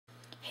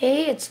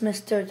Hey, it's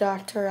Mr.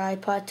 Dr.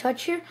 iPod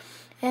Touch here,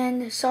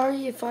 and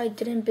sorry if I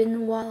didn't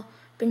been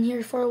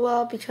here for a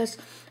while because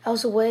I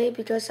was away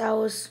because I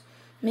was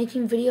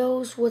making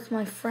videos with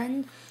my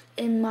friend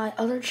in my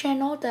other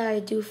channel that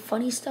I do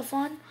funny stuff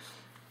on.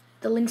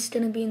 The link's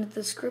gonna be in the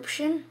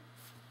description,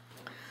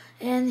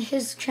 and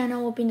his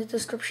channel will be in the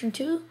description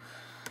too.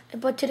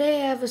 But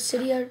today I have a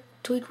Cydia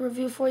tweak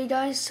review for you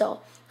guys, so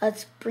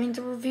let's bring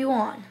the review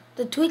on.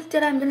 The tweak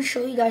that I'm going to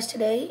show you guys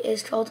today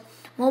is called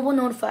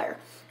MobileNotifier.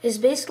 It's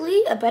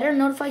basically a better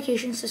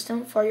notification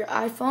system for your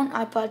iPhone,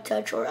 iPod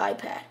Touch, or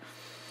iPad.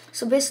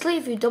 So basically,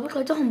 if you double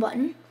click the home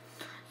button,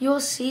 you will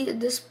see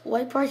this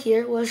white part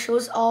here where it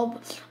shows all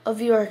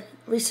of your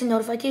recent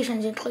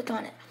notifications and click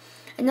on it.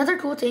 Another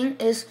cool thing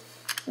is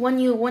when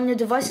your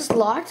device is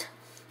locked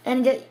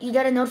and you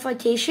get a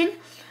notification,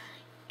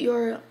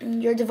 your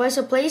device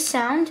will play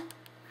sound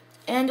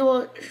and it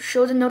will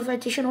show the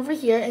notification over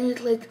here, and you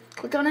click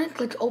on it,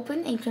 click open,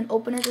 and you can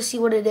open it to see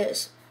what it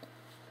is.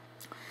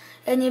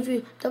 And if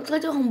you don't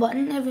click the home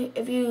button,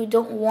 if you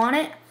don't want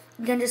it,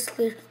 you can just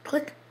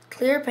click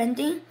clear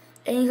pending,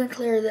 and you can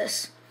clear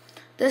this.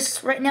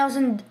 This right now is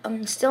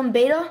still in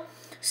beta,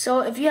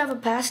 so if you have a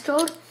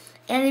passcode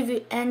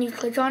and you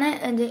click on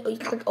it and then you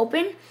click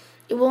open,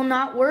 it will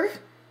not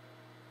work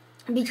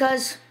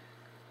because.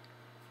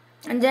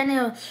 And then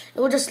it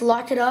will just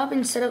lock it up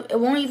instead of, it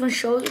won't even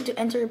show you to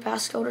enter your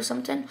passcode or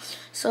something.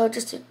 So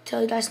just to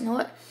tell you guys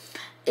know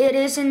it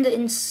is in the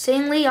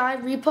Insanely I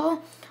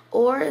repo,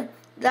 or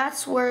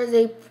that's where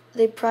they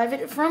private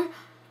it from.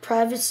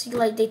 Privacy,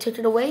 like they took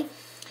it away.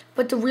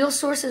 But the real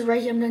source is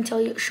right here. I'm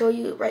gonna show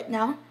you right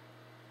now.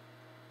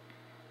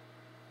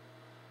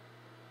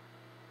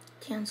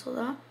 Cancel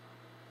that.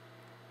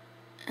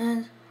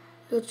 And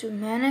go to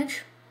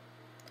manage,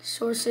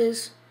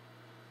 sources,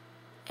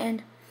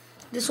 and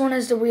this one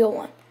is the real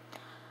one.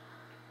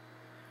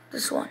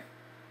 This one.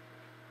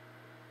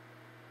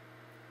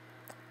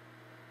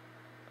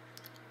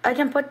 I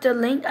can put the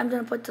link, I'm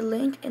going to put the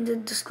link in the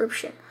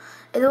description.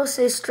 It will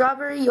say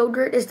strawberry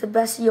yogurt is the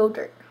best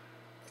yogurt.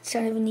 It's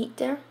kind of neat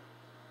there.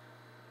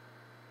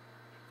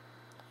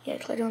 Yeah,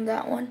 click on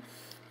that one.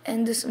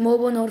 And this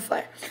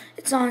MobileNotifier.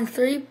 It's on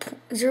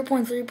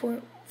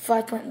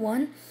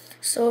 0.3.5.1.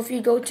 So if you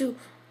go to...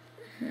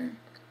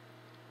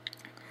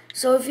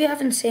 So if you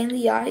have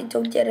Insanely I,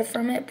 don't get it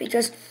from it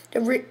because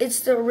it's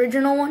the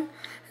original one.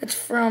 It's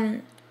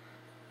from,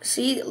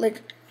 see,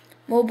 like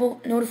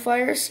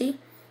MobileNotifier. See,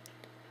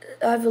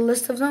 I have a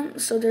list of them.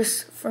 So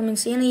there's from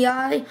Insanely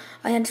I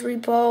had to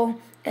repo,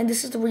 and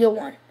this is the real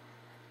one,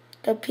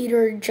 the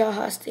Peter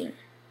Jaha's thing.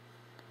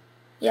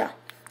 Yeah,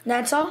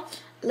 that's all.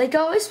 Like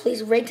always,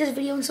 please rate this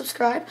video and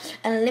subscribe,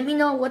 and let me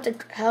know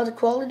how the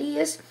quality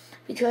is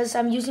because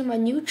I'm using my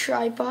new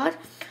tripod.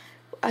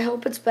 I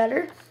hope it's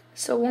better,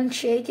 so it won't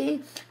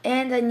shaking,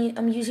 and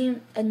I'm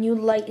using a new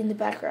light in the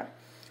background.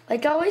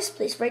 Like always,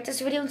 please rate this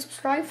video and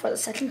subscribe for the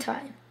second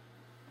time.